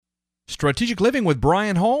Strategic Living with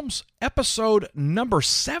Brian Holmes, episode number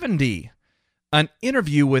 70, an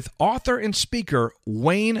interview with author and speaker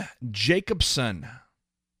Wayne Jacobsen.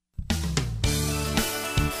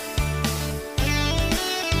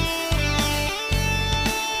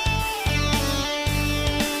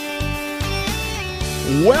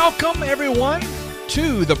 Welcome, everyone,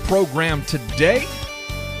 to the program today.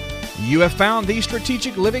 You have found the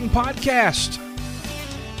Strategic Living Podcast,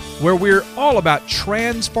 where we're all about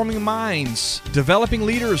transforming minds, developing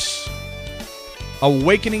leaders,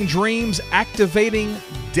 awakening dreams, activating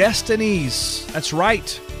destinies. That's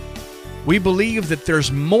right. We believe that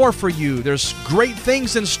there's more for you. There's great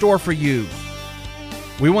things in store for you.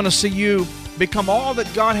 We want to see you become all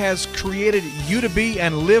that God has created you to be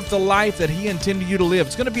and live the life that He intended you to live.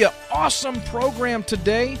 It's going to be an awesome program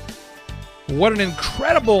today. What an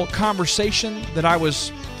incredible conversation that I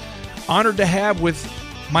was honored to have with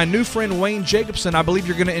my new friend Wayne Jacobsen. I believe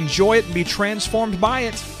you're going to enjoy it and be transformed by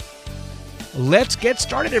it. Let's get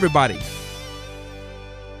started, everybody.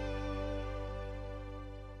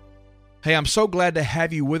 Hey, I'm so glad to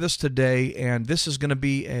have you with us today, and this is going to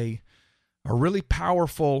be a really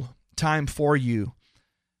powerful time for you.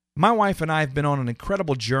 My wife and I have been on an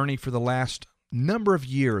incredible journey for the last number of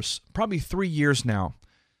years, probably 3 years now,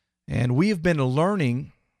 and we have been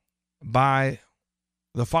learning by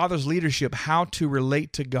the Father's leadership how to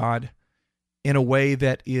relate to God in a way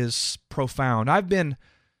that is profound. I've been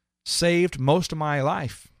saved most of my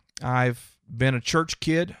life. I've been a church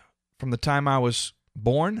kid from the time I was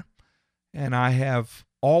born, and I have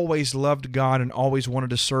always loved God and always wanted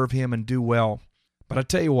to serve Him and do well. But I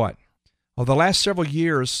tell you what, over the last several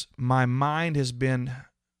years, my mind has been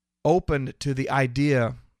opened to the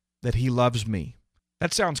idea that He loves me.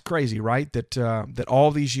 That sounds crazy, right? That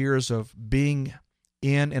all these years of being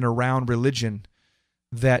in and around religion,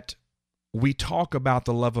 that we talk about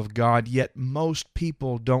the love of God, yet most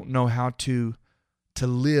people don't know how to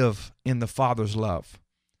live in the Father's love,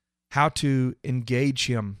 how to engage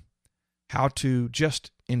Him, how to just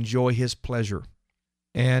enjoy His pleasure.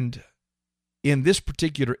 And in this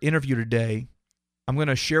particular interview today, I'm going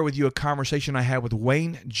to share with you a conversation I had with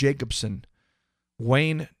Wayne Jacobsen.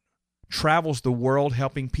 Wayne travels the world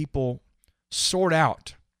helping people sort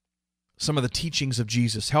out some of the teachings of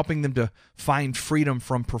Jesus, helping them to find freedom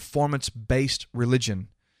from performance-based religion,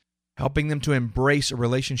 helping them to embrace a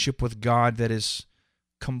relationship with God that is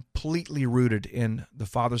completely rooted in the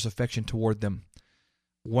Father's affection toward them.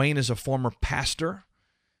 Wayne is a former pastor,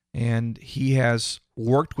 and he has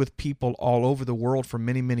worked with people all over the world for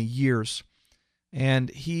many, many years.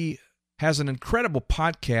 And he has an incredible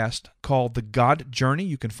podcast called The God Journey.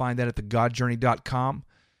 You can find that at thegodjourney.com.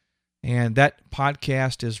 And that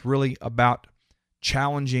podcast is really about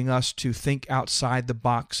challenging us to think outside the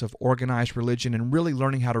box of organized religion and really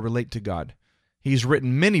learning how to relate to God. He's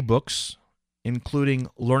written many books, including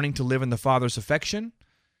Learning to Live in the Father's Affection,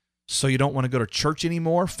 So You Don't Want to Go to Church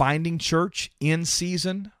Anymore, Finding Church, In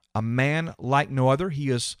Season, A Man Like No Other. He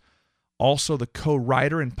is also the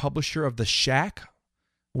co-writer and publisher of The Shack,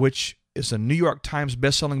 which is a New York Times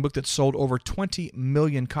bestselling book that sold over 20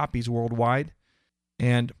 million copies worldwide.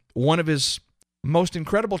 And one of his most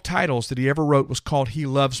incredible titles that he ever wrote was called He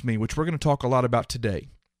Loves Me, which we're going to talk a lot about today.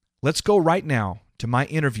 Let's go right now to my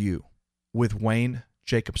interview with Wayne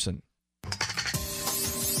Jacobsen.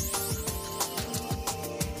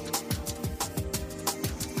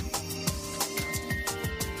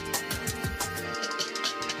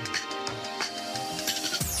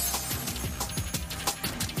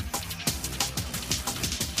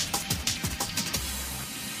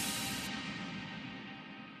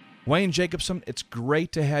 Wayne Jacobsen, it's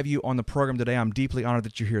great to have you on the program today. I'm deeply honored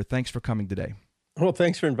that you're here. Thanks for coming today. Well,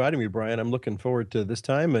 thanks for inviting me, Brian. I'm looking forward to this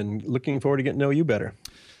time and looking forward to getting to know you better.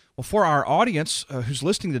 Well, for our audience who's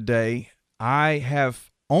listening today, I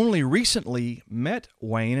have only recently met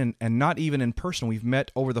Wayne, and not even in person. We've met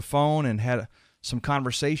over the phone and had some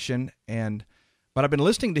conversation, but I've been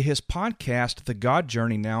listening to his podcast, The God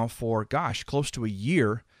Journey, now for, close to a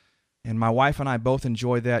year. And my wife and I both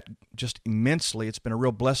enjoy that just immensely. It's been a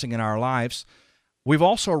real blessing in our lives. We've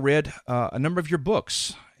also read a number of your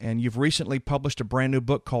books, and you've recently published a brand new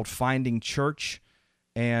book called Finding Church.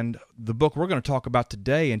 And the book we're going to talk about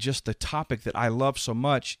today, and just the topic that I love so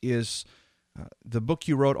much, is the book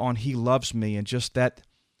you wrote on He Loves Me, and just that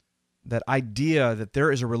idea that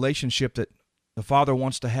there is a relationship that the Father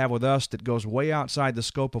wants to have with us that goes way outside the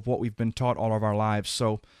scope of what we've been taught all of our lives.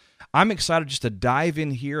 So I'm excited just to dive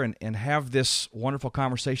in here and have this wonderful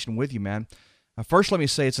conversation with you, man. First, let me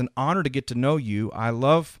say it's an honor to get to know you. I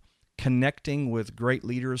love connecting with great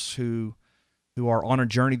leaders who are on a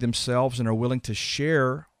journey themselves and are willing to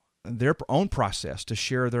share their own process, to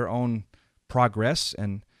share their own progress,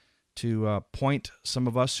 and to point some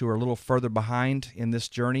of us who are a little further behind in this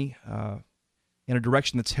journey in a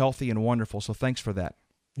direction that's healthy and wonderful. So thanks for that.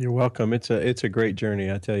 You're welcome. It's a great journey,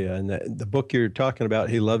 I tell you. And the book you're talking about,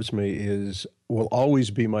 He Loves Me, will always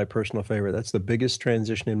be my personal favorite. That's the biggest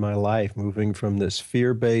transition in my life, moving from this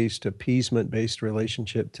fear-based, appeasement-based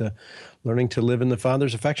relationship to learning to live in the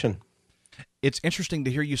Father's affection. It's interesting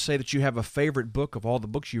to hear you say that you have a favorite book of all the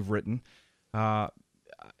books you've written.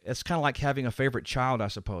 It's kind of like having a favorite child, I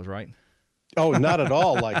suppose, right? Oh, not at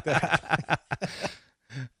all like that.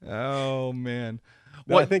 Oh, man.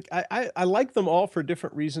 No, I think I like them all for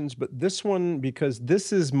different reasons, but this one, because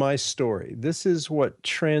this is my story. This is what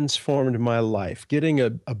transformed my life, getting a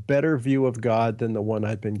better view of God than the one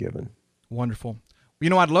I'd been given. Wonderful.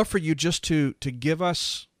 I'd love for you just to give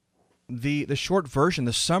us the short version,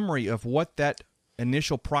 the summary of what that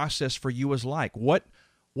initial process for you was like.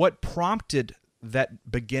 What prompted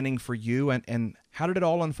that beginning for you, and how did it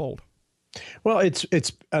all unfold? Well, it's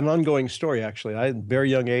an ongoing story, actually. I, very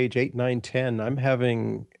young age, 8, 9, 10, I'm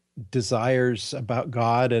having desires about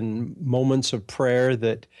God and moments of prayer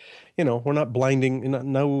that, we're not blinding,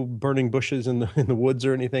 no burning bushes in the woods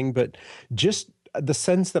or anything, but just the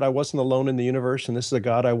sense that I wasn't alone in the universe, and this is a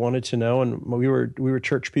God I wanted to know. And we were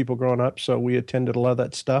church people growing up, so we attended a lot of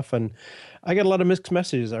that stuff. And I get a lot of mixed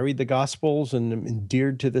messages. I read the Gospels and I'm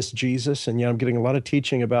endeared to this Jesus, and I'm getting a lot of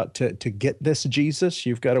teaching about to get this Jesus,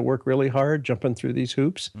 you've got to work really hard, jumping through these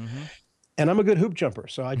hoops. Mm-hmm. And I'm a good hoop jumper,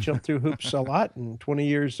 so I jump through hoops a lot. And 20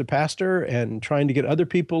 years as a pastor, and trying to get other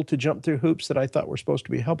people to jump through hoops that I thought were supposed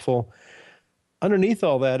to be helpful. Underneath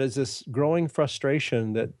all that is this growing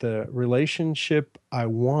frustration that the relationship I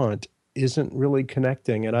want isn't really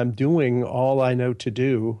connecting, and I'm doing all I know to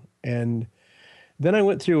do. And then I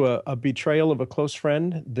went through a betrayal of a close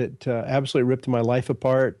friend that absolutely ripped my life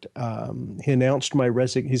apart. He announced my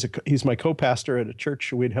he's my co-pastor at a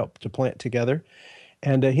church we'd helped to plant together.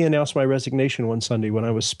 And he announced my resignation one Sunday when I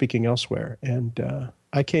was speaking elsewhere. And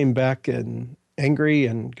I came back and angry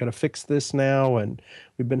and got to fix this now. And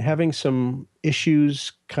we've been having some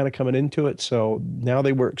issues kind of coming into it. So now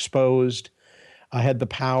they were exposed. I had the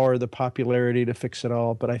power, the popularity to fix it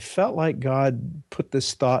all. But I felt like God put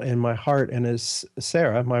this thought in my heart. And as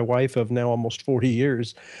Sarah, my wife of now almost 40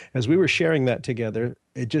 years, as we were sharing that together,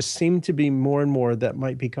 it just seemed to be more and more that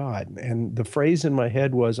might be God. And the phrase in my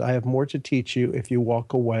head was, I have more to teach you if you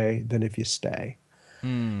walk away than if you stay.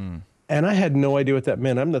 And I had no idea what that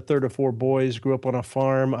meant. I'm the third of 4 boys, grew up on a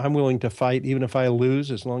farm. I'm willing to fight even if I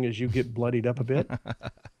lose, as long as you get bloodied up a bit.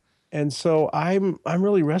 And so I'm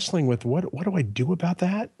really wrestling with what do I do about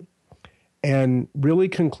that? And really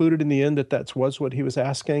concluded in the end that was what he was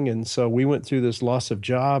asking. And so we went through this loss of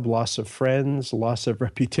job, loss of friends, loss of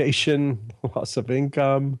reputation, loss of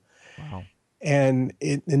income. Wow. And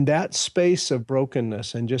in that space of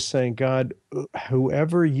brokenness and just saying, God,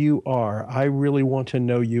 whoever you are, I really want to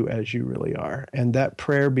know you as you really are. And that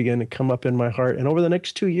prayer began to come up in my heart. And over the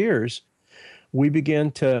next 2 years, we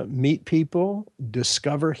began to meet people,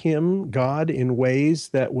 discover him, God, in ways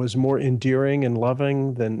that was more endearing and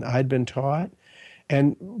loving than I'd been taught,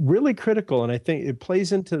 and really critical. And I think it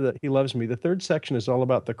plays into He Loves Me. The third section is all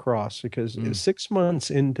about the cross, because 6 months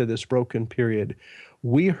into this broken period,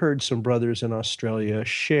 we heard some brothers in Australia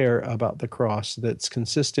share about the cross that's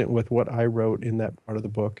consistent with what I wrote in that part of the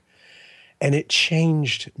book. And it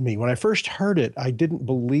changed me. When I first heard it, I didn't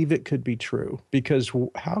believe it could be true, because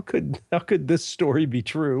how could this story be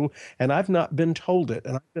true? And I've not been told it.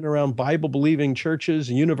 And I've been around Bible-believing churches,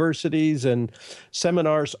 universities, and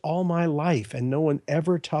seminars all my life, and no one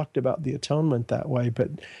ever talked about the atonement that way. But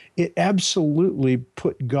it absolutely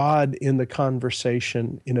put God in the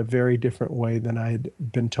conversation in a very different way than I had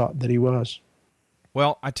been taught that he was.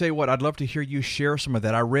 Well, I tell you what, I'd love to hear you share some of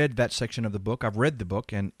that. I read that section of the book. I've read the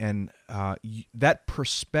book, and that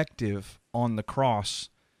perspective on the cross,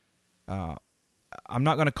 I'm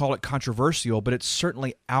not going to call it controversial, but it's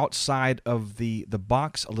certainly outside of the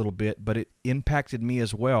box a little bit, but it impacted me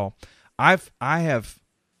as well. I have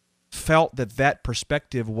felt that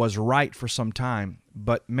perspective was right for some time,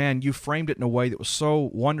 but man, you framed it in a way that was so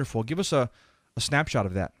wonderful. Give us a snapshot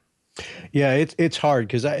of that. Yeah, it's hard,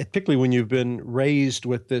 because particularly when you've been raised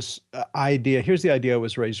with this idea. Here's the idea I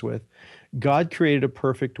was raised with. God created a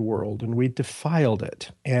perfect world, and we defiled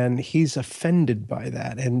it, and he's offended by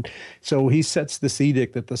that. And so he sets this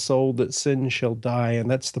edict that the soul that sins shall die, and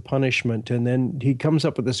that's the punishment. And then he comes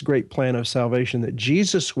up with this great plan of salvation, that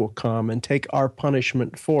Jesus will come and take our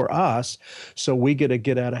punishment for us, so we get a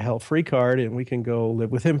get out of hell free card, and we can go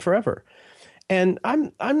live with him forever. And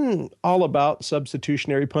I'm all about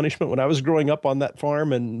substitutionary punishment. When I was growing up on that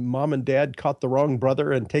farm and mom and dad caught the wrong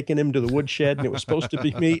brother and taken him to the woodshed and it was supposed to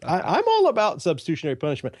be me, I'm all about substitutionary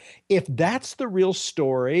punishment. If that's the real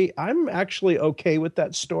story, I'm actually okay with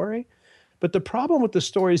that story. But the problem with the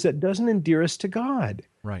story is that it doesn't endear us to God.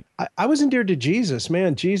 Right. I was endeared to Jesus.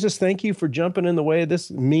 Man, Jesus, thank you for jumping in the way of this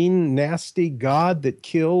mean, nasty God that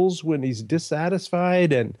kills when he's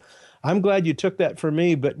dissatisfied. And I'm glad you took that for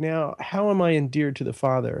me. But now, how am I endeared to the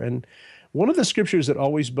Father? And one of the scriptures that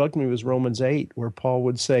always bugged me was Romans 8, where Paul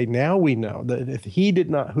would say, now we know that if he did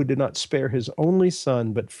not, who did not spare his only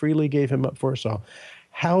son, but freely gave him up for us all,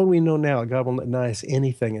 how do we know now God will not deny us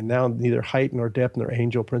anything? And now neither height nor depth nor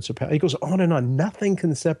angel principality. He goes on and on. Nothing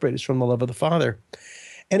can separate us from the love of the Father.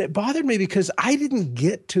 And it bothered me because I didn't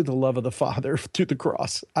get to the love of the Father through the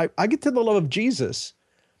cross. I get to the love of Jesus,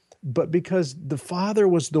 but because the Father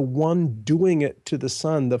was the one doing it to the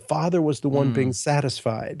Son, the Father was the one being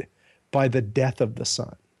satisfied by the death of the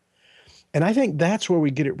Son. And I think that's where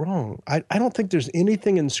we get it wrong. I don't think there's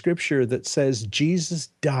anything in Scripture that says Jesus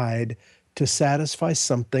died to satisfy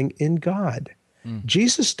something in God.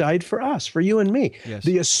 Jesus died for us, for you and me. Yes.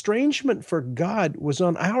 The estrangement for God was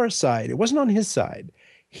on our side. It wasn't on his side.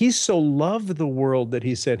 He so loved the world that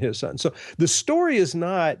he sent his son. So the story is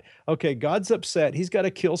not, okay, God's upset. He's got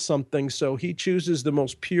to kill something. So he chooses the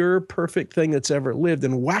most pure, perfect thing that's ever lived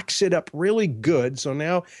and whacks it up really good. So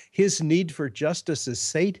now his need for justice is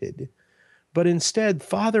sated. But instead,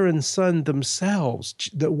 Father and Son themselves,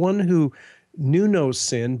 the one who knew no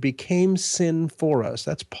sin, became sin for us.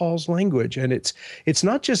 That's Paul's language. And it's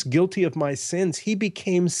not just guilty of my sins. He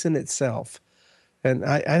became sin itself. And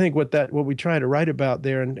I think what we try to write about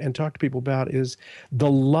there and talk to people about is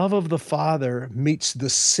the love of the Father meets the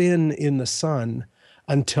sin in the Son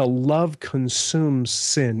until love consumes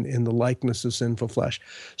sin in the likeness of sinful flesh.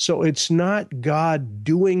 So it's not God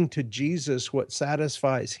doing to Jesus what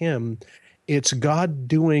satisfies him. It's God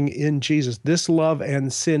doing in Jesus. This love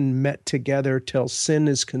and sin met together till sin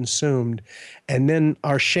is consumed. And then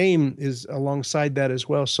our shame is alongside that as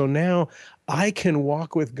well. So now I can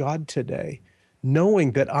walk with God today,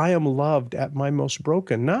 knowing that I am loved at my most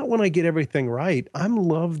broken. Not when I get everything right. I'm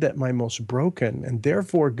loved at my most broken. And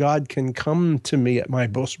therefore, God can come to me at my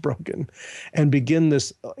most broken and begin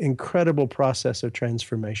this incredible process of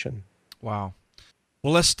transformation. Wow.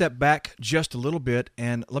 Well, let's step back just a little bit,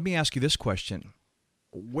 and let me ask you this question.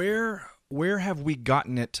 Where have we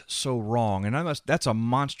gotten it so wrong? And I know that's a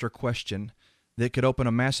monster question that could open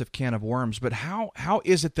a massive can of worms, but how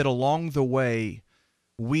is it that along the way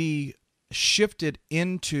we shifted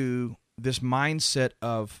into this mindset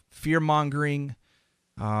of fear-mongering,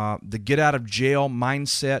 the get-out-of-jail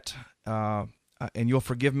mindset, and you'll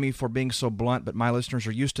forgive me for being so blunt, but my listeners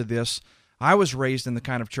are used to this. I was raised in the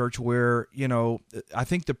kind of church where, I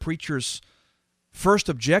think the preacher's first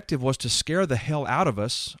objective was to scare the hell out of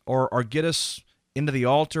us or get us into the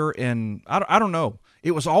altar, and I don't know.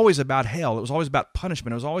 It was always about hell. It was always about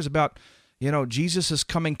punishment. It was always about, Jesus is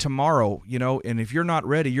coming tomorrow, and if you're not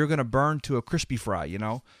ready, you're going to burn to a crispy fry,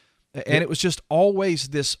 And it was just always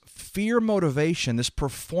this fear motivation, this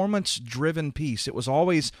performance-driven piece. It was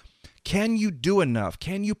always, can you do enough?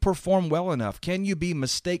 Can you perform well enough? Can you be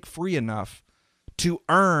mistake-free enough to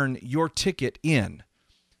earn your ticket in?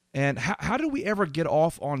 And how do we ever get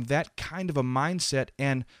off on that kind of a mindset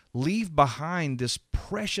and leave behind this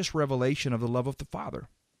precious revelation of the love of the Father?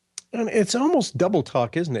 And it's almost double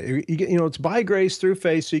talk, isn't it? It's by grace through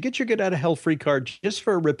faith. So you get your get out of hell free card just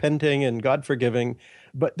for repenting and God forgiving,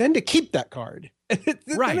 but then to keep that card.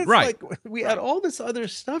 Right. Like we add all this other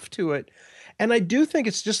stuff to it. And I do think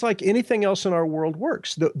it's just like anything else in our world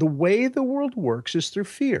works. The way the world works is through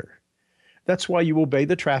fear. That's why you obey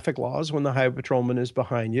the traffic laws when the highway patrolman is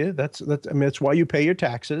behind you. That's why you pay your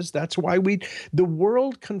taxes. That's why the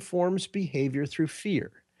world conforms behavior through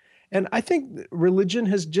fear. And I think religion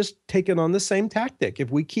has just taken on the same tactic. If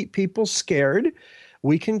we keep people scared,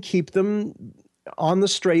 we can keep them on the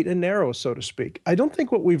straight and narrow, so to speak. I don't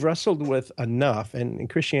think what we've wrestled with enough, and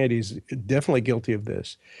Christianity is definitely guilty of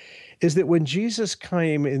this, is that when Jesus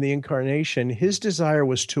came in the incarnation, his desire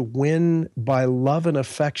was to win by love and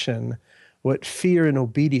affection what fear and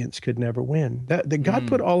obedience could never win. That God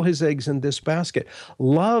put all his eggs in this basket.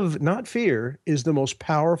 Love, not fear, is the most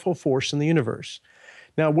powerful force in the universe.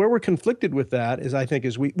 Now, where we're conflicted with that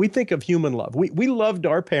is we think of human love. We loved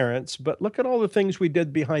our parents, but look at all the things we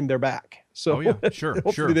did behind their back. So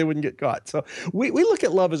hopefully they wouldn't get caught. So we look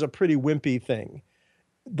at love as a pretty wimpy thing.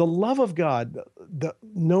 The love of God, the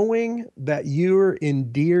knowing that you're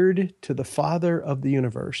endeared to the Father of the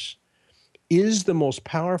universe, is the most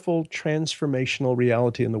powerful transformational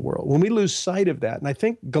reality in the world. When we lose sight of that, and I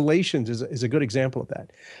think Galatians is a good example of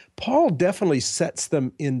that, Paul definitely sets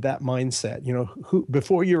them in that mindset.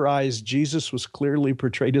 Before your eyes, Jesus was clearly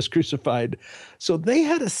portrayed as crucified. So they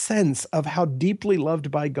had a sense of how deeply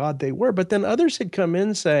loved by God they were. But then others had come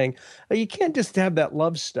in saying, oh, you can't just have that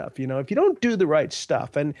love stuff, if you don't do the right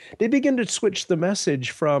stuff. And they begin to switch the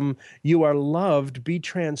message from you are loved, be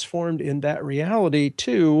transformed in that reality,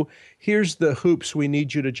 to here's the hoops we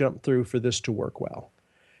need you to jump through for this to work well.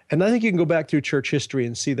 And I think you can go back through church history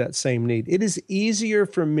and see that same need. It is easier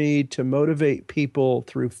for me to motivate people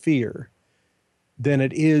through fear than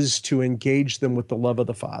it is to engage them with the love of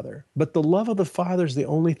the Father. But the love of the Father is the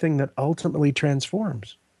only thing that ultimately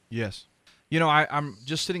transforms. Yes. I'm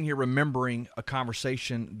just sitting here remembering a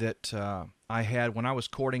conversation that I had when I was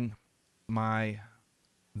courting my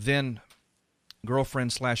then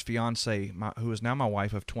girlfriend / fiance, who is now my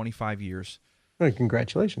wife of 25 years. Oh,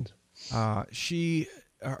 congratulations.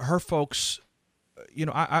 Her folks,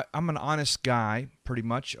 I'm an honest guy pretty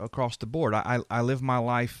much across the board. I live my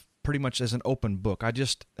life pretty much as an open book.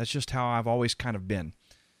 That's just how I've always kind of been.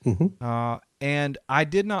 Mm-hmm. And I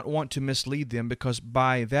did not want to mislead them, because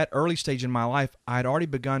by that early stage in my life, I'd already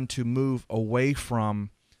begun to move away from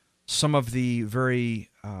some of the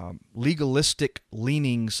very legalistic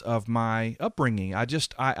leanings of my upbringing.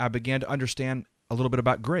 I began to understand a little bit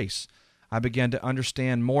about grace. I began to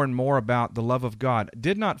understand more and more about the love of God.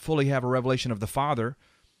 Did not fully have a revelation of the Father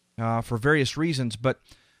for various reasons, but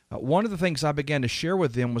one of the things I began to share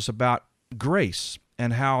with them was about grace,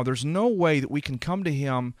 and how there's no way that we can come to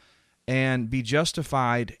Him and be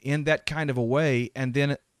justified in that kind of a way, and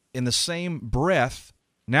then in the same breath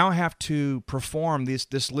now have to perform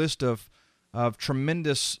this list of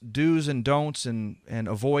tremendous do's and don'ts and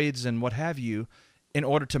avoids and what have you in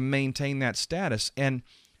order to maintain that status. And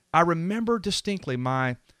I remember distinctly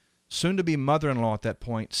my soon-to-be mother-in-law at that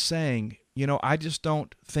point saying, I just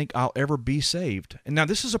don't think I'll ever be saved. And now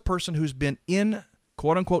this is a person who's been in,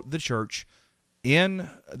 quote-unquote, the church, in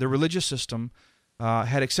the religious system,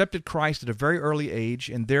 had accepted Christ at a very early age.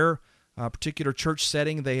 In their particular church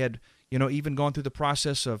setting, they had even gone through the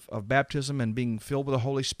process of baptism and being filled with the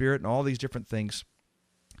Holy Spirit and all these different things.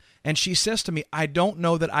 And she says to me, I don't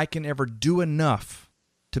know that I can ever do enough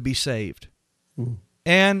to be saved. Mm.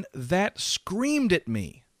 And that screamed at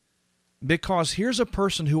me, because here's a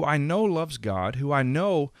person who I know loves God, who I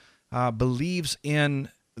know believes in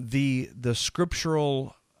the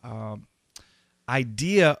scriptural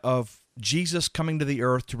idea of Jesus coming to the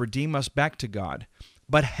earth to redeem us back to God,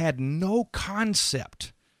 but had no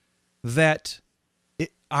concept that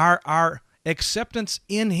our acceptance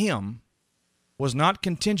in Him was not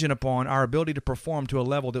contingent upon our ability to perform to a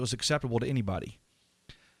level that was acceptable to anybody.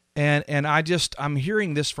 And I'm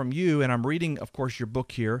hearing this from you, and I'm reading, of course, your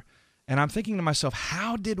book here, and I'm thinking to myself,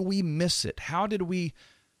 how did we miss it? How did we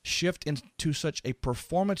shift into such a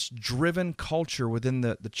performance-driven culture within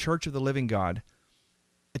the Church of the Living God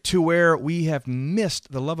to where we have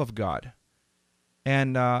missed the love of God?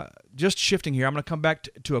 And just shifting here, I'm going to come back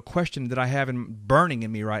to a question that I have burning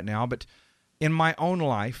in me right now. But in my own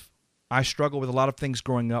life, I struggle with a lot of things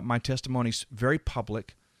growing up. My testimony's very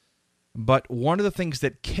public. But one of the things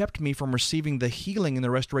that kept me from receiving the healing and the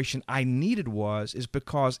restoration I needed is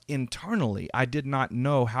because internally I did not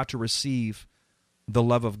know how to receive the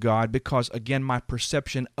love of God, because, again, my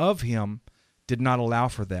perception of Him did not allow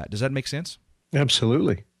for that. Does that make sense?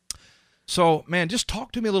 Absolutely. So, man, just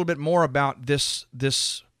talk to me a little bit more about this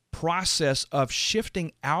process of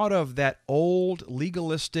shifting out of that old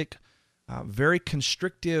legalistic, very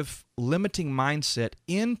constrictive, limiting mindset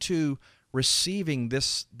into receiving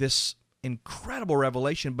this incredible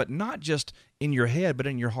revelation, but not just in your head, but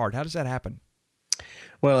in your heart. How does that happen?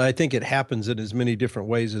 Well, I think it happens in as many different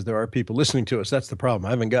ways as there are people listening to us. That's the problem.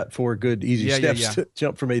 I haven't got 4 good, easy steps to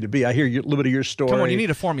jump from A to B. I hear a little bit of your story. Come on, you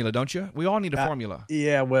need a formula, don't you? We all need a formula.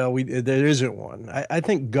 Yeah, well, there isn't one. I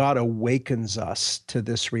think God awakens us to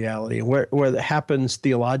this reality. Where it happens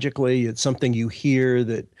theologically, it's something you hear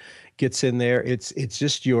that gets in there. It's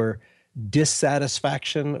just your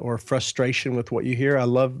dissatisfaction or frustration with what you hear. I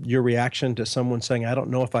love your reaction to someone saying, I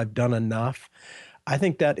don't know if I've done enough. I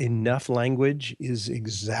think that enough language is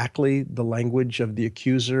exactly the language of the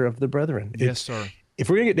accuser of the brethren. Yes, sir. If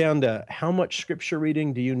we're going to get down to how much scripture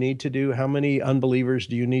reading do you need to do, how many unbelievers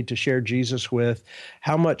do you need to share Jesus with,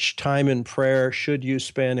 how much time in prayer should you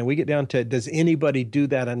spend, and we get down to does anybody do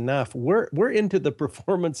that enough, we're into the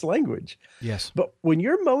performance language. Yes. But when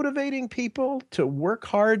you're motivating people to work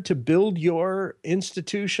hard to build your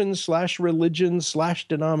institution / religion /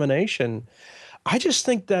 denomination, I just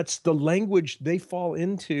think that's the language they fall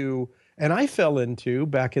into and I fell into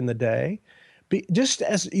back in the day. Just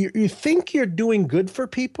as you think you're doing good for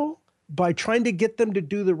people by trying to get them to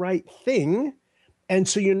do the right thing. And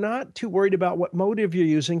so you're not too worried about what motive you're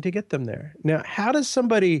using to get them there. Now, how does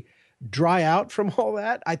somebody dry out from all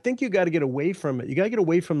that? I think you got to get away from it. You got to get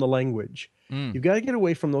away from the language. You've got to get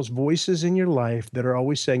away from those voices in your life that are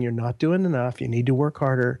always saying you're not doing enough. You need to work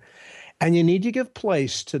harder. And you need to give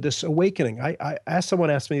place to this awakening. Someone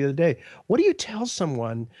asked me the other day, what do you tell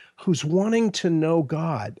someone who's wanting to know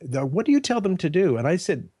God? What do you tell them to do? And I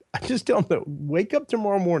said, I just tell them to wake up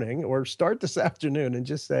tomorrow morning or start this afternoon and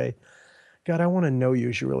just say, God, I want to know you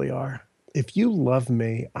as you really are. If you love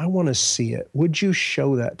me, I want to see it. Would you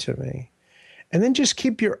show that to me? And then just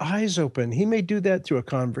keep your eyes open. He may do that through a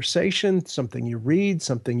conversation, something you read,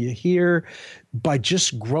 something you hear, by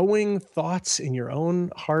just growing thoughts in your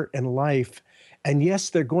own heart and life. And yes,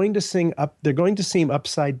 they're going to seem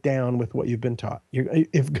upside down with what you've been taught.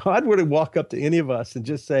 If God were to walk up to any of us and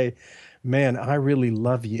just say, man, I really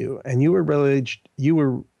love you, and you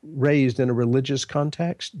were raised in a religious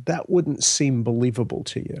context, that wouldn't seem believable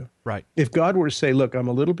to you. Right. If God were to say, look, I'm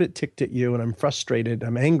a little bit ticked at you and I'm frustrated,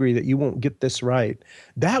 I'm angry that you won't get this right,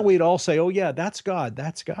 that we'd all say, oh yeah, that's God.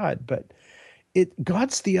 But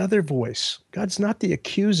God's the other voice. God's not the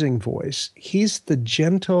accusing voice. He's the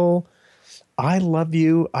gentle, I love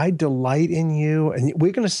you, I delight in you. And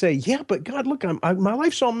we're going to say, yeah, but God, look, my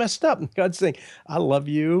life's all messed up. And God's saying, I love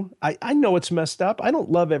you. I know it's messed up. I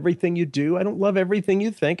don't love everything you do. I don't love everything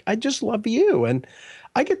you think. I just love you. And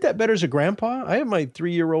I get that better as a grandpa. I have my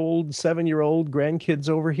 3-year-old, 7-year-old grandkids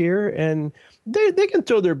over here, and they can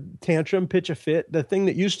throw their tantrum, pitch a fit. The thing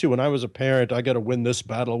that used to, when I was a parent, I got to win this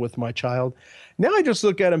battle with my child. Now I just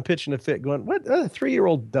look at him pitching a fit going, what? A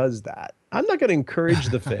 3-year-old does that. I'm not going to encourage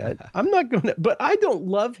the fit. But I don't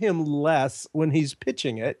love him less when he's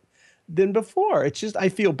pitching it than before. It's just, I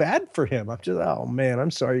feel bad for him. I'm just, oh man,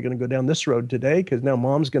 I'm sorry you're going to go down this road today because now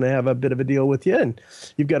mom's going to have a bit of a deal with you and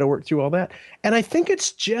you've got to work through all that. And I think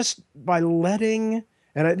it's just by letting,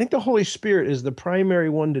 and I think the Holy Spirit is the primary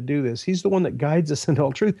one to do this. He's the one that guides us into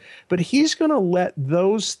all truth, but he's going to let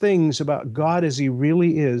those things about God as he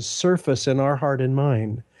really is surface in our heart and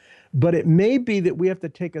mind. But it may be that we have to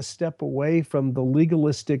take a step away from the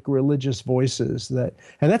legalistic religious voices and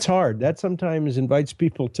that's hard. That sometimes invites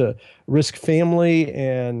people to risk family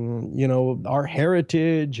and, our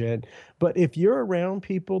heritage. But if you're around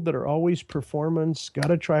people that are always performance, got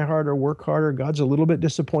to try harder, work harder, God's a little bit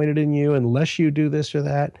disappointed in you unless you do this or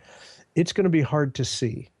that, it's going to be hard to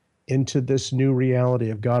see into this new reality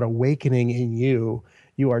of God awakening in you.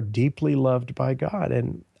 You are deeply loved by God.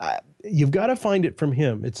 And you've got to find it from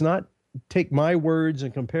him. It's not take my words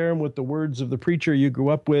and compare them with the words of the preacher you grew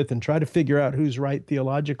up with and try to figure out who's right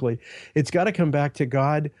theologically. It's got to come back to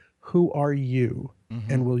God. Who are you?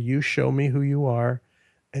 Mm-hmm. And will you show me who you are?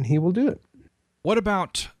 And he will do it. What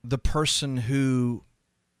about the person who,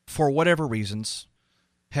 for whatever reasons,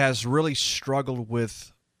 has really struggled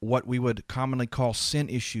with what we would commonly call sin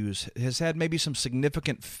issues, has had maybe some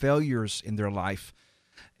significant failures in their life?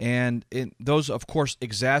 And those, of course,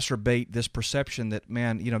 exacerbate this perception that,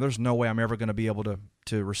 man, there's no way I'm ever going to be able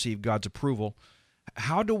to receive God's approval.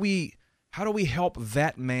 How do we help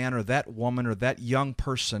that man or that woman or that young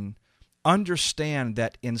person understand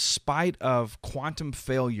that in spite of quantum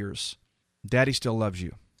failures, Daddy still loves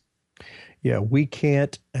you? Yeah, we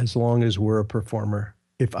can't as long as we're a performer.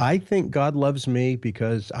 If I think God loves me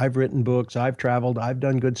because I've written books, I've traveled, I've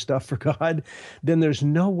done good stuff for God, then there's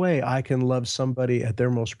no way I can love somebody at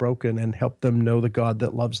their most broken and help them know the God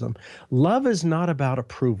that loves them. Love is not about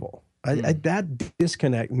approval. That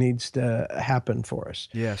disconnect needs to happen for us.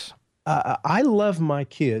 Yes. I love my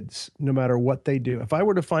kids no matter what they do. If I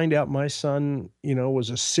were to find out my son,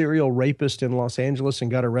 was a serial rapist in Los Angeles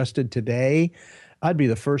and got arrested today, I'd be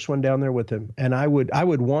the first one down there with him. And I would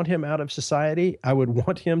want him out of society. I would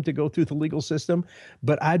want him to go through the legal system,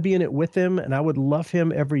 but I'd be in it with him and I would love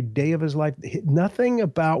him every day of his life. Nothing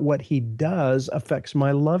about what he does affects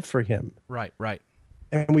my love for him. Right.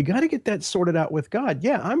 And we got to get that sorted out with God.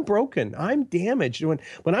 Yeah, I'm broken. I'm damaged.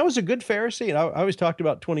 When I was a good Pharisee, and I always talked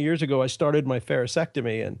about 20 years ago, I started my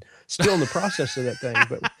Pharisectomy and still in the process of that thing.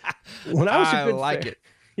 But when I was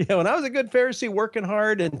when I was a good Pharisee working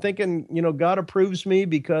hard and thinking, God approves me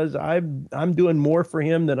because I'm doing more for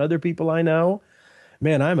him than other people I know,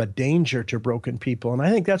 man, I'm a danger to broken people. And I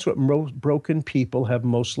think that's what most broken people have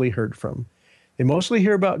mostly heard from. They mostly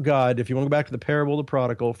hear about God, if you want to go back to the parable of the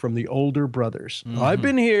prodigal, from the older brothers. Mm-hmm. I've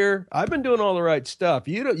been here. I've been doing all the right stuff.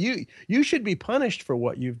 You should be punished for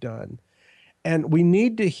what you've done. And we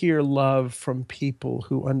need to hear love from people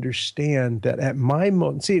who understand that at my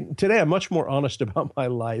moment. See, today I'm much more honest about my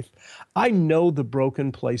life. I know the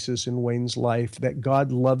broken places in Wayne's life that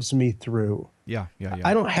God loves me through. Yeah.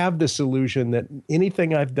 I don't have this illusion that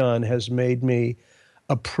anything I've done has made me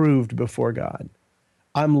approved before God.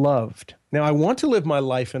 I'm loved. Now, I want to live my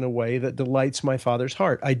life in a way that delights my Father's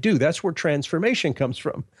heart. I do. That's where transformation comes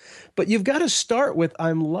from. But you've got to start with,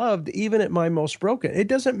 I'm loved even at my most broken. It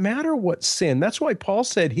doesn't matter what sin. That's why Paul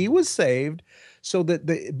said he was saved so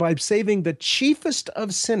that by saving the chiefest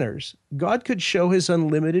of sinners, God could show his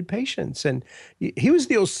unlimited patience. And he was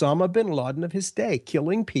the Osama bin Laden of his day,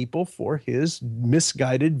 killing people for his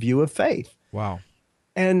misguided view of faith. Wow.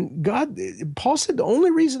 And Paul said, the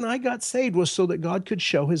only reason I got saved was so that God could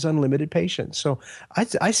show his unlimited patience. So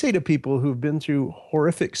I say to people who've been through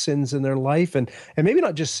horrific sins in their life, and maybe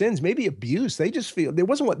not just sins, maybe abuse, they just feel it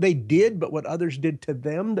wasn't what they did, but what others did to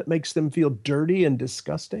them that makes them feel dirty and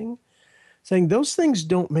disgusting. Saying those things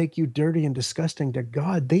don't make you dirty and disgusting to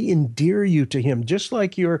God. They endear you to him. Just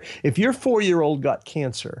like if your 4-year-old got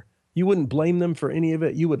cancer, you wouldn't blame them for any of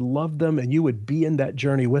it. You would love them and you would be in that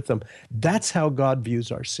journey with them. That's how God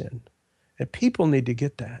views our sin. And people need to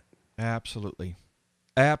get that. Absolutely.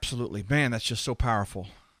 Absolutely. Man, that's just so powerful.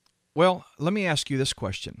 Well, let me ask you this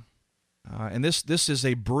question. And this is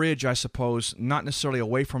a bridge, I suppose, not necessarily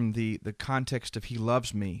away from the context of he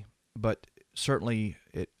loves me, but certainly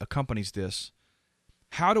it accompanies this.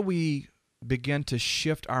 How do we begin to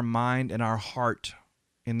shift our mind and our heart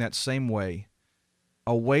in that same way,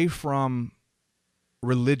 away from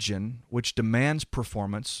religion, which demands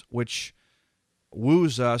performance, which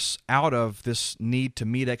woos us out of this need to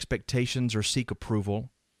meet expectations or seek approval,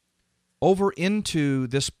 over into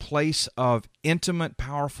this place of intimate,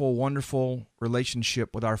 powerful, wonderful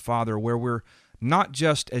relationship with our Father, where we're not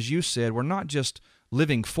just, as you said, we're not just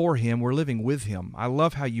living for him, we're living with him. I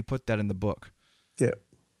love how you put that in the book. Yeah.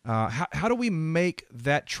 How do we make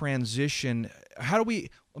that transition? Let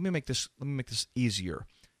me make this easier.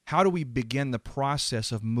 How do we begin the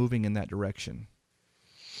process of moving in that direction?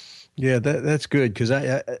 Yeah, that's good, because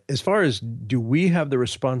as far as do we have the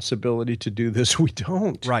responsibility to do this, we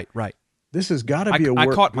don't. Right. This has got to be a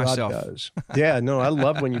work I caught God myself. does. Yeah, no, I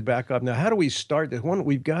love when you back up. Now, how do we start this? One,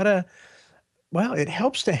 we've got to. Well, it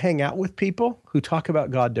helps to hang out with people who talk about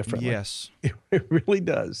God differently. Yes. It really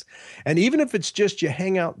does. And even if it's just you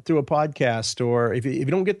hang out through a podcast, or if you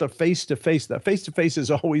don't get the face-to-face, that face-to-face is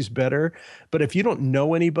always better. But if you don't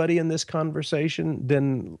know anybody in this conversation,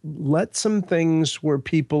 then let some things where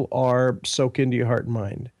people are soak into your heart and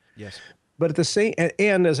mind. Yes. But at the same,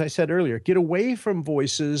 and as I said earlier, get away from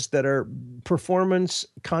voices that are performance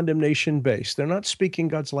condemnation based. They're not speaking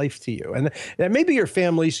God's life to you. And that may be your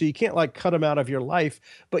family, so you can't like cut them out of your life,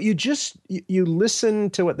 but you listen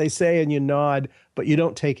to what they say and you nod, but you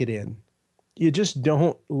don't take it in. You just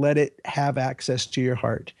don't let it have access to your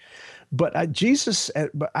heart. But I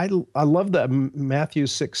love the Matthew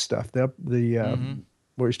 6 stuff, where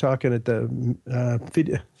he's talking at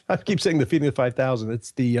the, I keep saying the feeding of 5,000.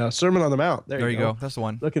 It's the Sermon on the Mount. There you go. That's the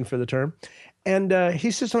one. Looking for the term. And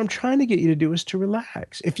he says, what I'm trying to get you to do is to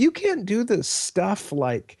relax. If you can't do the stuff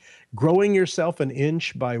like growing yourself an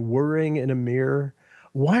inch by worrying in a mirror,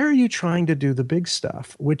 why are you trying to do the big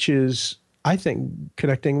stuff, which is, I think,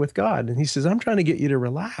 connecting with God? And he says, I'm trying to get you to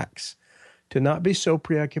relax, to not be so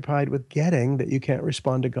preoccupied with getting that you can't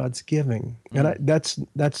respond to God's giving. And that's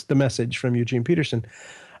the message from Eugene Peterson.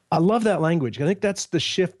 I love that language. I think that's the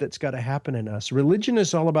shift that's got to happen in us. Religion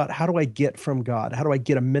is all about, how do I get from God? How do I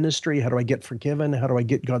get a ministry? How do I get forgiven? How do I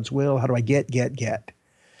get God's will? How do I get?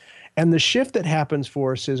 And the shift that happens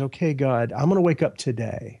for us is, okay, God, I'm going to wake up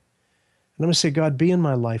today. And I'm going to say, God, be in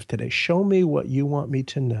my life today. Show me what you want me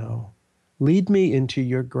to know. Lead me into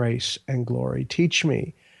your grace and glory. Teach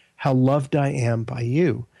me how loved I am by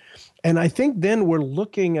you. And I think then we're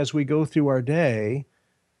looking as we go through our day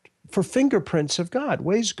for fingerprints of God,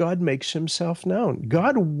 ways God makes himself known.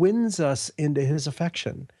 God wins us into his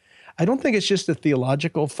affection. I don't think it's just a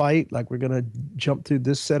theological fight, like we're going to jump through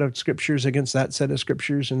this set of scriptures against that set of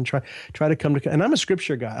scriptures and try to come to. And I'm a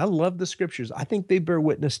scripture guy. I love the scriptures. I think they bear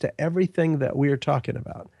witness to everything that we are talking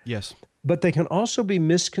about. Yes. But they can also be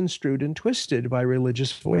misconstrued and twisted by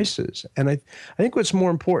religious voices. And I think what's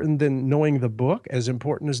more important than knowing the book, as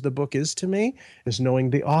important as the book is to me, is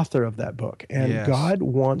knowing the author of that book. And yes. God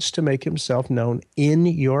wants to make himself known in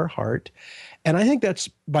your heart. And I think that's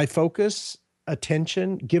by focus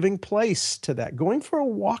attention, giving place to that, going for a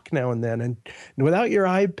walk now and then, and without your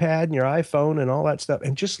iPad and your iPhone and all that stuff,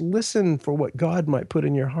 and just listen for what God might put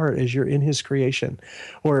in your heart as you're in his creation,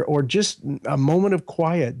 or just a moment of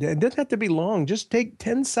quiet. It doesn't have to be long. Just take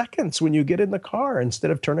 10 seconds when you get in the car,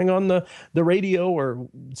 instead of turning on the radio or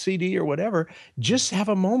CD or whatever. Just have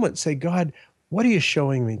a moment. Say, God, what are you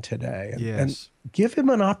showing me today? And give him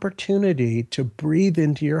an opportunity to breathe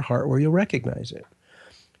into your heart where you'll recognize it.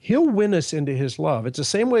 He'll win us into his love. It's the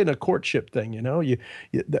same way in a courtship thing, you know. In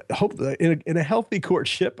a healthy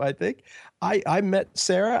courtship, I think. I met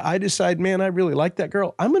Sarah. I decide, man, I really like that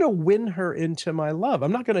girl. I'm going to win her into my love.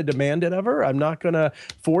 I'm not going to demand it of her. I'm not going to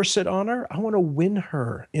force it on her. I want to win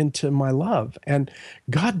her into my love. And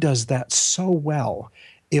God does that so well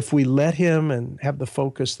if we let him and have the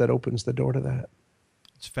focus that opens the door to that.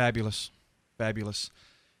 It's fabulous. Fabulous.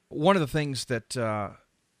 One of the things that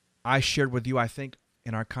I shared with you, I think,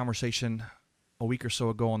 in our conversation a week or so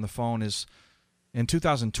ago on the phone is in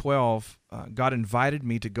 2012, God invited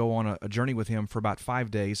me to go on a journey with him for about 5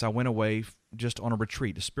 days. I went away just on a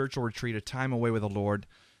retreat, a spiritual retreat, a time away with the Lord.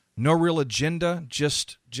 No real agenda,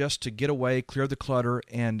 just to get away, clear the clutter,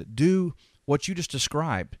 and do what you just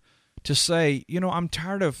described. To say, you know, I'm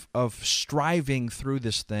tired of striving through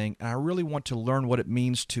this thing, and I really want to learn what it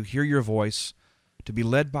means to hear your voice, to be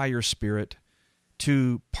led by your Spirit,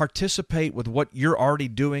 to participate with what you're already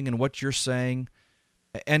doing and what you're saying,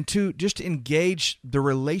 and to just engage the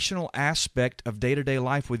relational aspect of day-to-day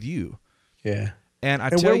life with you. Yeah. And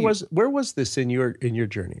where was this in your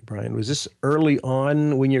journey, Brian? Was this early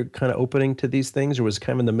on when you're kind of opening to these things, or was it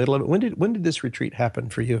kind of in the middle of it? When did this retreat happen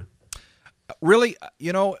for you? Really,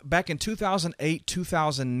 you know, back in 2008,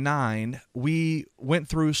 2009, we went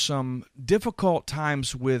through some difficult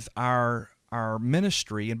times with our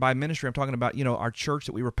ministry. And by ministry, I'm talking about, you know, our church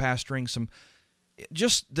that we were pastoring,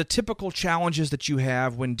 just the typical challenges that you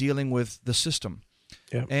have when dealing with the system.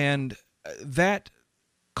 Yeah. And that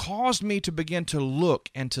caused me to begin to look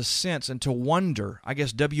and to sense and to wonder, I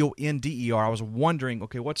guess, WNDER. I was wondering,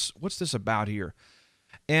 okay, what's this about here?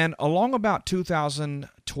 And along about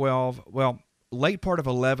 2012, well, late part of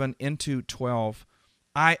 11 into 12,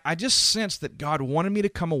 I just sensed that God wanted me to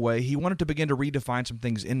come away. He wanted to begin to redefine some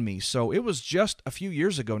things in me. So it was just a few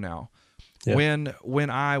years ago now when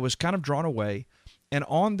I was kind of drawn away. And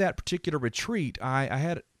on that particular retreat, I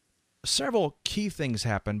had several key things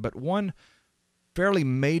happen, but one fairly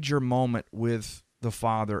major moment with the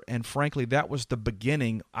Father. And frankly, that was the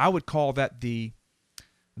beginning. I would call that the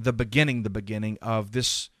beginning of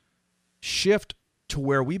this shift to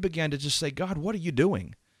where we began to just say, God, what are you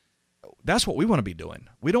doing? That's what we want to be doing.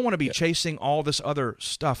 We don't want to be chasing all this other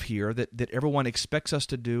stuff here that everyone expects us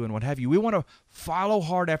to do and what have you. We want to follow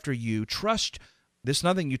hard after you. Trust. This is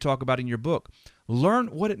nothing you talk about in your book. Learn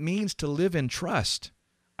what it means to live in trust.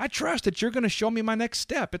 I trust that you're going to show me my next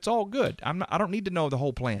step. It's all good. I don't need to know the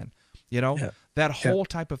whole plan. You know, that whole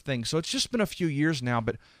type of thing. So it's just been a few years now,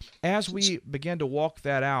 but as we began to walk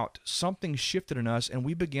that out, something shifted in us, and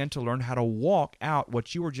we began to learn how to walk out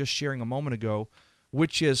what you were just sharing a moment ago,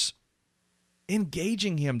 which is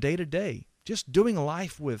engaging him day to day, just doing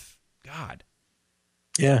life with God.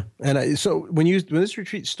 Yeah. And so when this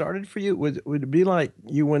retreat started for you, would it be like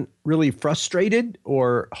you went really frustrated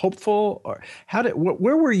or hopeful, or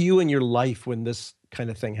where were you in your life when this kind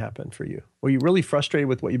of thing happened for you? Were you really frustrated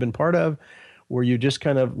with what you've been part of? Were you just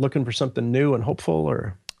kind of looking for something new and hopeful,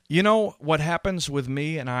 or? You know, what happens with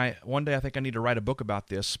me, and one day I think I need to write a book about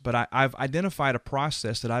this, but I've identified a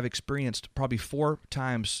process that I've experienced probably 4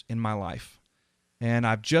 times in my life. And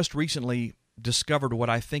I've just recently discovered what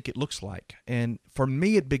I think it looks like. And for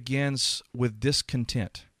me, it begins with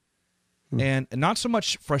discontent. And not so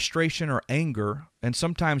much frustration or anger, and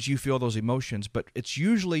sometimes you feel those emotions, but it's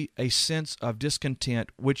usually a sense of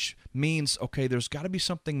discontent, which means, okay, there's got to be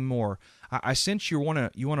something more. I sense you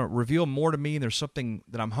want to reveal more to me. There's something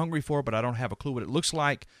that I'm hungry for, but I don't have a clue what it looks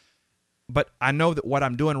like. But I know that what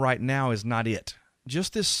I'm doing right now is not it.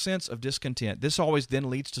 Just this sense of discontent. This always then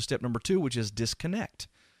leads to step number 2, which is disconnect,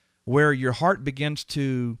 where your heart begins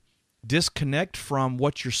to disconnect from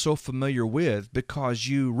what you're so familiar with because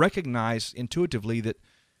you recognize intuitively that,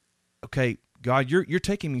 okay, God, you're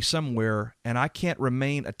taking me somewhere, and I can't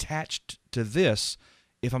remain attached to this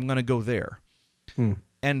if I'm going to go there.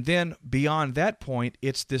 And then beyond that point,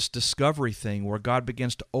 it's this discovery thing where God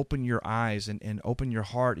begins to open your eyes and open your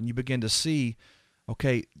heart, and you begin to see,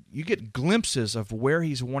 okay, you get glimpses of where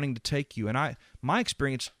he's wanting to take you. And my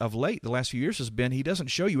experience of late, the last few years, has been he doesn't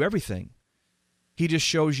show you everything. He just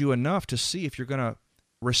shows you enough to see if you're going to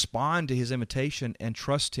respond to his invitation and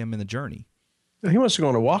trust him in the journey. He wants to go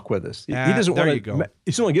on a walk with us. He doesn't There want you to. go.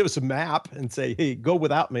 He doesn't want to give us a map and say, "Hey, go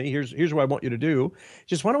without me. Here's what I want you to do."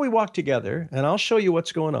 Just why don't we walk together, and I'll show you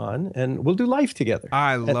what's going on, and we'll do life together.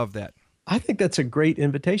 I And love that. I think that's a great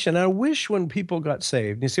invitation. I wish when people got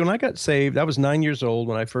saved. You see, when I got saved, I was 9 years old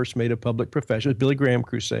when I first made a public profession. It was Billy Graham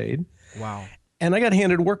Crusade. Wow. And I got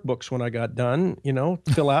handed workbooks when I got done,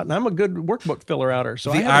 fill out. And I'm a good workbook filler outer.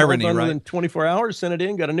 So The I had them all irony, done right? within 24 hours, sent it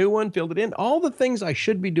in, got a new one, filled it in, all the things I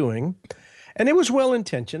should be doing. And it was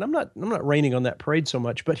well-intentioned. I'm not raining on that parade so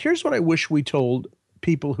much, but here's what I wish we told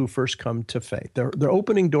people who first come to faith. They're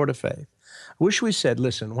opening door to faith. I wish we said,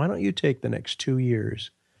 listen, why don't you take the next 2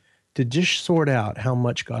 years to just sort out how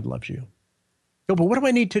much God loves you? Go, but what do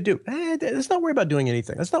I need to do? Let's not worry about doing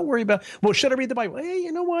anything. Let's not worry about, well, should I read the Bible? Hey,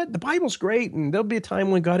 you know what? The Bible's great, and there'll be a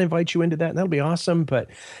time when God invites you into that, and that'll be awesome. But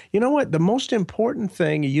you know what? The most important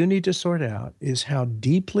thing you need to sort out is how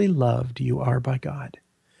deeply loved you are by God.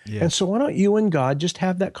 Yes. And so why don't you and God just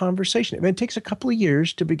have that conversation? If it takes a couple of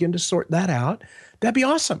years to begin to sort that out, that'd be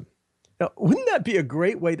awesome. Now, wouldn't that be a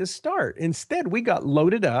great way to start? Instead, we got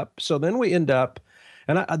loaded up, so then we end up.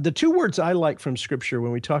 And the two words I like from Scripture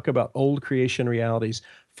when we talk about old creation realities,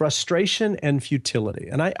 frustration and futility.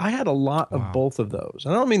 And I had a lot of both of those.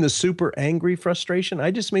 I don't mean the super angry frustration. I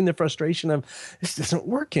just mean the frustration of this isn't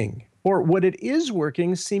working. Or what it is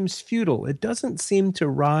working seems futile. It doesn't seem to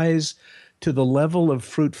rise to the level of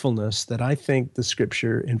fruitfulness that I think the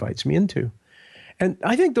Scripture invites me into. And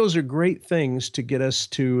I think those are great things to get us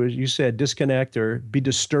to, as you said, disconnect or be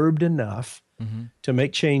disturbed enough to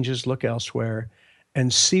make changes, look elsewhere,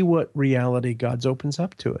 and see what reality God's opens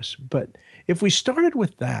up to us. But if we started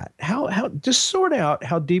with that, how just sort out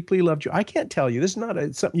how deeply He loved you. I can't tell you. This is not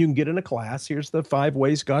something you can get in a class. Here's the 5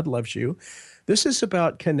 ways God loves you. This is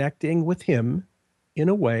about connecting with Him in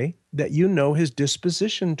a way that you know His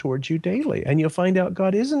disposition towards you daily. And you'll find out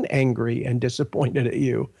God isn't angry and disappointed at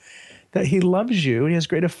you, that He loves you. He has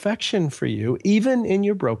great affection for you, even in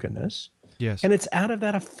your brokenness. Yes. And it's out of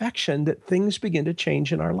that affection that things begin to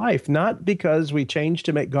change in our life, not because we change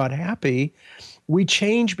to make God happy. We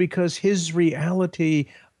change because His reality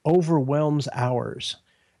overwhelms ours,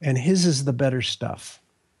 and His is the better stuff.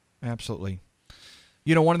 Absolutely.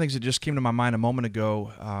 You know, one of the things that just came to my mind a moment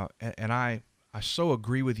ago, and I so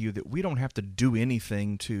agree with you that we don't have to do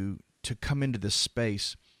anything to come into this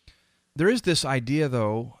space. There is this idea,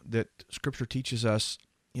 though, that Scripture teaches us,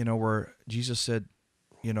 where Jesus said,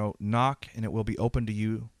 knock and it will be open to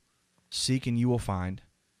you, seek and you will find.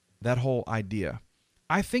 That whole idea.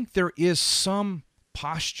 I think there is some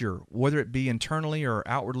posture, whether it be internally or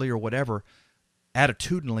outwardly or whatever,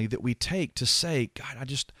 attitudinally, that we take to say, God,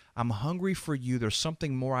 I'm hungry for you. There's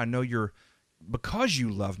something more. I know because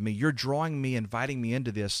you love me, you're drawing me, inviting me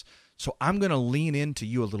into this. So I'm going to lean into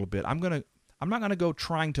you a little bit. I'm not going to go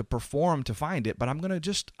trying to perform to find it, but I'm going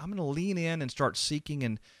to lean in and start seeking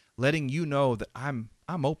and letting you know that I'm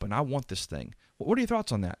open. I want this thing. What are your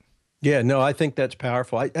thoughts on that? Yeah, no, I think that's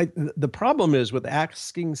powerful. The problem is with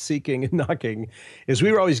asking, seeking, and knocking is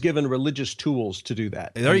we were always given religious tools to do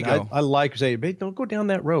that. There you go. I like to say, hey, don't go down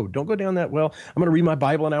that road. Don't go down that. Well, I'm going to read my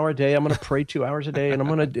Bible an hour a day. I'm going to pray 2 hours a day, and I'm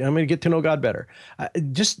going to get to know God better.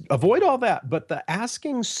 Just avoid all that. But the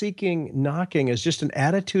asking, seeking, knocking is just an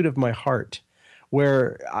attitude of my heart,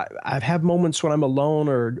 where I have moments when I'm alone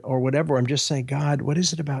or whatever. I'm just saying, God, what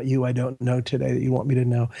is it about you I don't know today that you want me to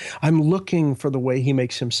know? I'm looking for the way He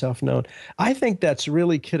makes Himself known. I think that's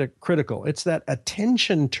really critical. It's that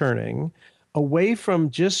attention turning away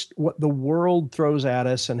from just what the world throws at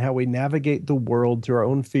us and how we navigate the world through our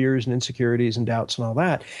own fears and insecurities and doubts and all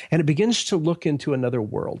that. And it begins to look into another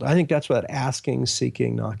world. I think that's what asking,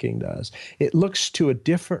 seeking, knocking does. It looks to a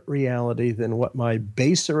different reality than what my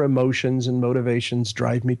baser emotions and motivations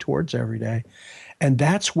drive me towards every day. And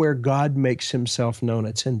that's where God makes Himself known.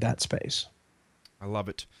 It's in that space. I love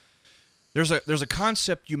it. There's a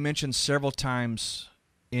concept you mentioned several times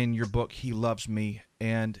in your book, He Loves Me,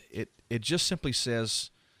 and it just simply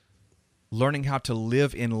says learning how to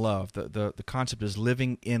live in love. The concept is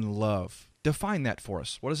living in love. Define that for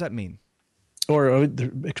us. What does that mean? Or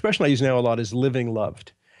the expression I use now a lot is living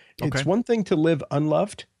loved. Okay. It's one thing to live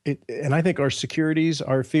unloved. And I think our securities,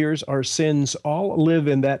 our fears, our sins all live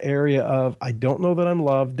in that area of, I don't know that I'm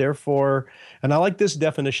loved, therefore, and I like this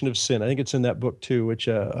definition of sin. I think it's in that book too, which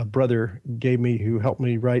a brother gave me who helped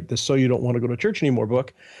me write the So You Don't Want to Go to Church Anymore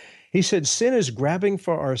book. He said, sin is grabbing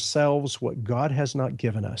for ourselves what God has not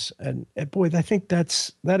given us. And boy, I think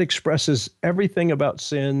that expresses everything about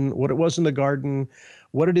sin, what it was in the garden,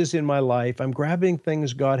 what it is in my life. I'm grabbing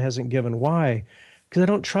things God hasn't given. Why? because I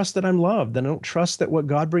don't trust that I'm loved. And I don't trust that what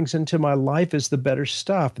God brings into my life is the better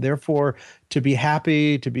stuff. Therefore, to be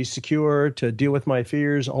happy, to be secure, to deal with my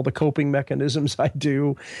fears, all the coping mechanisms I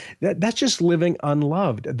do, that's just living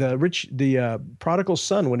unloved. The prodigal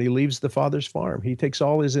son, when he leaves the father's farm, he takes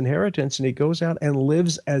all his inheritance and he goes out and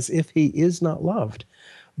lives as if he is not loved.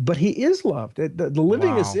 But he is loved. The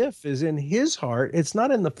living as Wow. if is in his heart. It's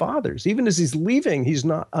not in the Father's. Even as he's leaving, he's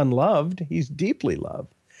not unloved. He's deeply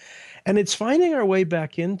loved. And it's finding our way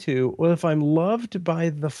back into, well, if I'm loved by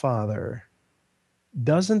the Father,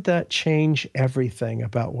 doesn't that change everything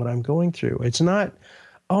about what I'm going through? It's not,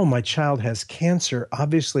 oh, my child has cancer.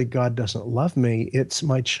 Obviously, God doesn't love me. It's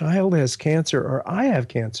my child has cancer or I have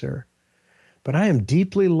cancer. But I am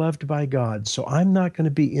deeply loved by God, so I'm not going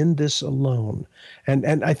to be in this alone.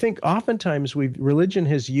 And I think oftentimes religion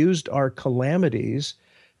has used our calamities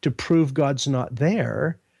to prove God's not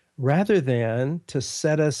there, rather than to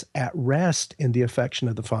set us at rest in the affection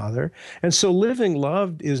of the Father. And so living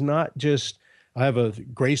loved is not just, I have a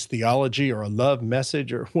grace theology or a love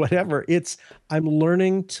message or whatever. It's, I'm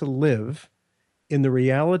learning to live in the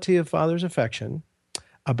reality of Father's affection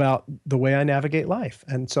about the way I navigate life.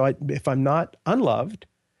 And so if I'm not unloved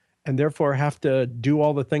and therefore have to do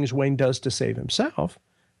all the things Wayne does to save himself,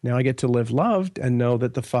 now I get to live loved and know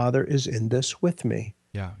that the Father is in this with me.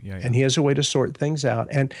 Yeah. And he has a way to sort things out.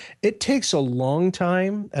 And it takes a long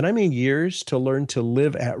time, and I mean years, to learn to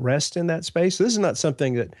live at rest in that space. This is not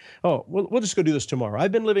something that, oh, we'll just go do this tomorrow.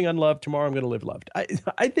 I've been living unloved. Tomorrow I'm going to live loved.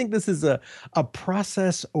 I think this is a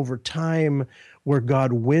process over time where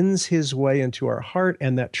God wins his way into our heart,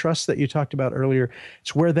 and that trust that you talked about earlier,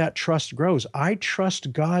 it's where that trust grows. I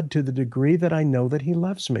trust God to the degree that I know that he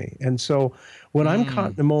loves me. And so when I'm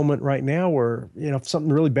caught in a moment right now where, if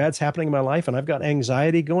something really bad's happening in my life and I've got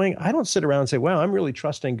anxiety going, I don't sit around and say, wow, I'm really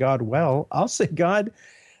trusting God well. I'll say, God,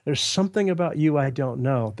 there's something about you I don't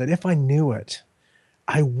know, that if I knew it,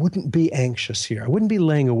 I wouldn't be anxious here. I wouldn't be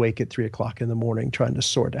laying awake at 3:00 in the morning trying to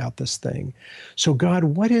sort out this thing. So God,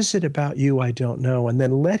 what is it about you I don't know? And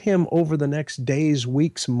then let him over the next days,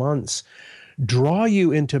 weeks, months, draw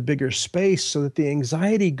you into bigger space so that the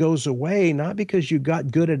anxiety goes away, not because you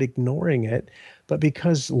got good at ignoring it, but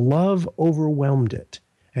because love overwhelmed it.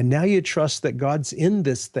 And now you trust that God's in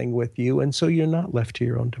this thing with you, and so you're not left to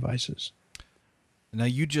your own devices. Now,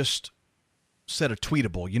 you just said a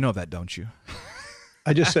tweetable. You know that, don't you?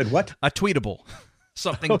 I just said what? A tweetable.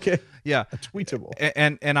 Something. Okay. Yeah. A tweetable.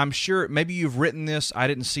 And I'm sure maybe you've written this. I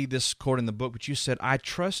didn't see this quote in the book, but you said, I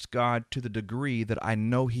trust God to the degree that I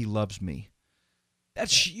know he loves me.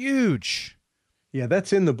 That's huge. Yeah,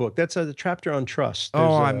 that's in the book. That's a chapter on trust.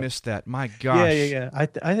 I missed that. My gosh. Yeah. I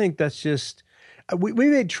think that's just, we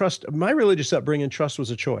made trust, my religious upbringing, trust was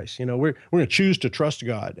a choice. We're going to choose to trust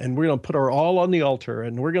God, and we're going to put our all on the altar,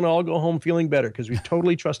 and we're going to all go home feeling better because we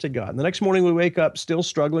totally trusted God. And the next morning we wake up still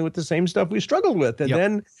struggling with the same stuff we struggled with. And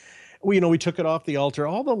then we took it off the altar,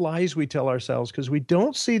 all the lies we tell ourselves, because we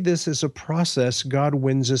don't see this as a process God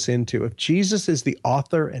wins us into. If Jesus is the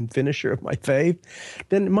author and finisher of my faith,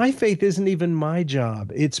 then my faith isn't even my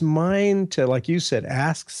job. It's mine to, like you said,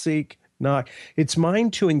 ask, seek, knock. It's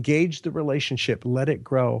mine to engage the relationship, let it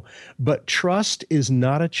grow. But trust is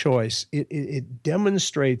not a choice. It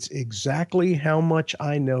demonstrates exactly how much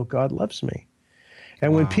I know God loves me.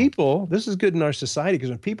 And when people, this is good in our society,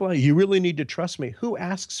 because when people, you really need to trust me, who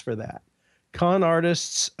asks for that? Con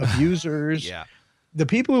artists, abusers. Yeah. The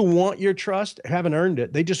people who want your trust haven't earned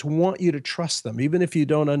it. They just want you to trust them, even if you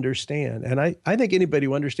don't understand. And I think anybody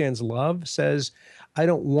who understands love says, I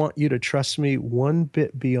don't want you to trust me one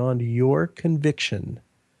bit beyond your conviction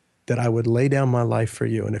that I would lay down my life for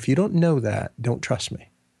you. And if you don't know that, don't trust me.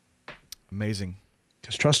 Amazing.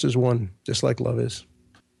 Because trust is one, just like love is.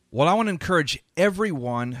 Well, I want to encourage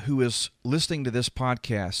everyone who is listening to this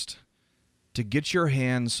podcast to get your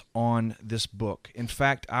hands on this book. In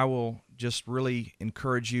fact, I will just really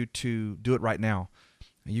encourage you to do it right now.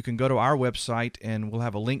 You can go to our website, and we'll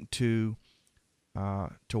have a link to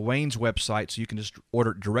Wayne's website, so you can just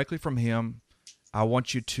order it directly from him. I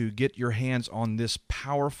want you to get your hands on this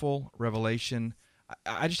powerful revelation.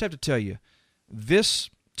 I just have to tell you, this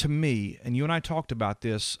to me, and you and I talked about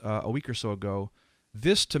this a week or so ago,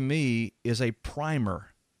 this to me is a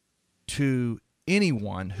primer to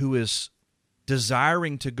anyone who is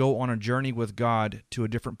desiring to go on a journey with God to a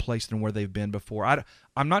different place than where they've been before.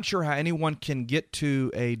 I'm not sure how anyone can get to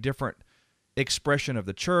a different expression of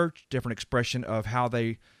the church, different expression of how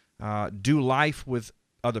they do life with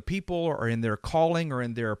other people or in their calling or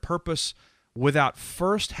in their purpose without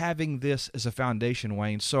first having this as a foundation,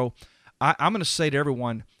 Wayne. So I'm going to say to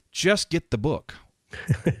everyone, just get the book.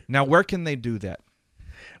 Now, where can they do that?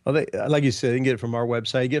 Well, like you said, you can get it from our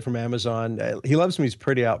website. You get it from Amazon. He Loves Me is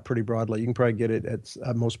out pretty broadly. You can probably get it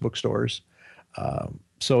at most bookstores.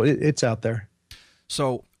 So it's out there.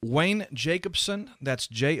 So Wayne Jacobsen, that's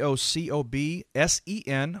Jacobsen,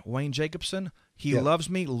 Wayne Jacobsen. He Loves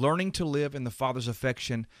Me, Learning to Live in the Father's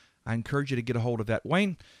Affection. I encourage you to get a hold of that.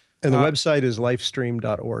 Wayne. And the website is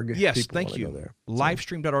lifestream.org. Yes, thank you.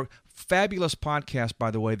 Lifestream.org. Fabulous podcast,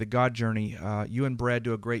 by the way, The God Journey. You and Brad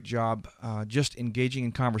do a great job just engaging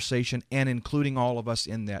in conversation and including all of us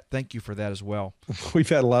in that. Thank you for that as well. We've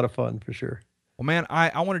had a lot of fun, for sure. Well, man,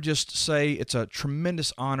 I want to just say it's a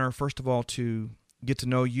tremendous honor, first of all, to get to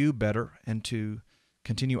know you better and to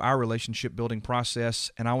continue our relationship building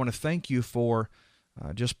process. And I want to thank you for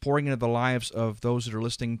just pouring into the lives of those that are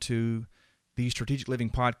listening to the Strategic Living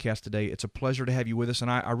podcast today. It's a pleasure to have you with us,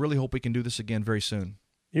 and I really hope we can do this again very soon.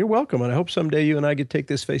 You're welcome, and I hope someday you and I get to take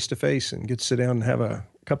this face-to-face and get to sit down and have a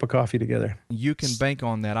cup of coffee together. You can bank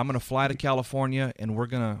on that. I'm going to fly to California, and we're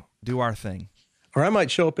going to do our thing. Or I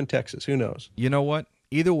might show up in Texas. Who knows? You know what?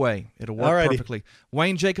 Either way, it'll work perfectly.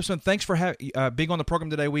 Wayne Jacobsen, thanks for being on the program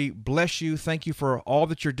today. We bless you. Thank you for all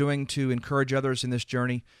that you're doing to encourage others in this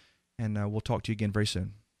journey, and we'll talk to you again very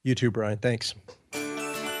soon. You too, Brian. Thanks.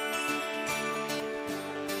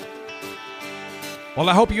 Well,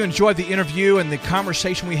 I hope you enjoyed the interview and the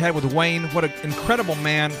conversation we had with Wayne. What an incredible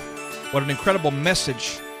man. What an incredible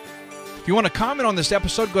message. If you want to comment on this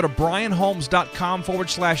episode, go to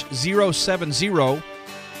brianholmes.com/070.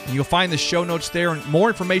 And you'll find the show notes there and more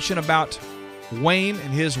information about Wayne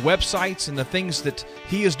and his websites and the things that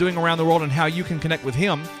he is doing around the world and how you can connect with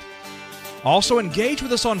him. Also, engage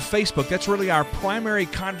with us on Facebook. That's really our primary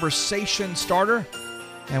conversation starter,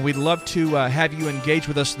 and we'd love to have you engage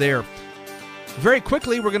with us there. Very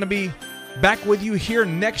quickly, we're going to be back with you here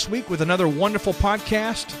next week with another wonderful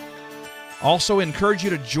podcast. Also, encourage you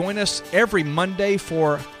to join us every Monday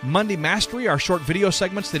for Monday Mastery, our short video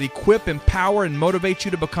segments that equip, empower, and motivate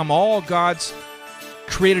you to become all God's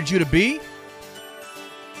created you to be.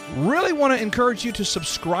 Really want to encourage you to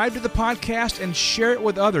subscribe to the podcast and share it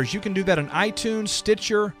with others. You can do that on iTunes,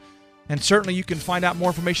 Stitcher, and certainly you can find out more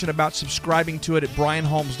information about subscribing to it at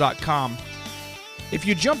brianholmes.com. If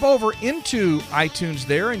you jump over into iTunes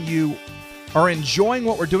there and you are enjoying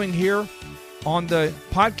what we're doing here on the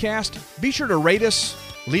podcast, be sure to rate us,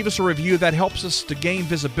 leave us a review. That helps us to gain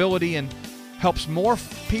visibility and helps more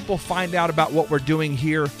people find out about what we're doing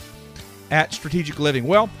here at Strategic Living.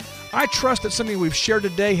 Well, I trust that something we've shared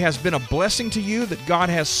today has been a blessing to you, that God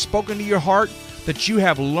has spoken to your heart, that you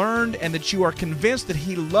have learned, and that you are convinced that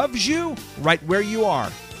He loves you right where you are.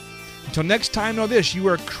 Until next time, know this: you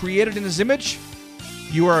are created in His image.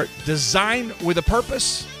 You are designed with a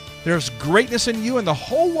purpose. There's greatness in you, and the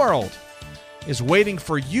whole world is waiting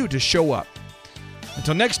for you to show up.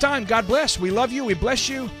 Until next time, God bless. We love you. We bless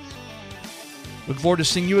you. Look forward to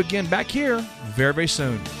seeing you again back here very, very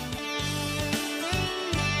soon.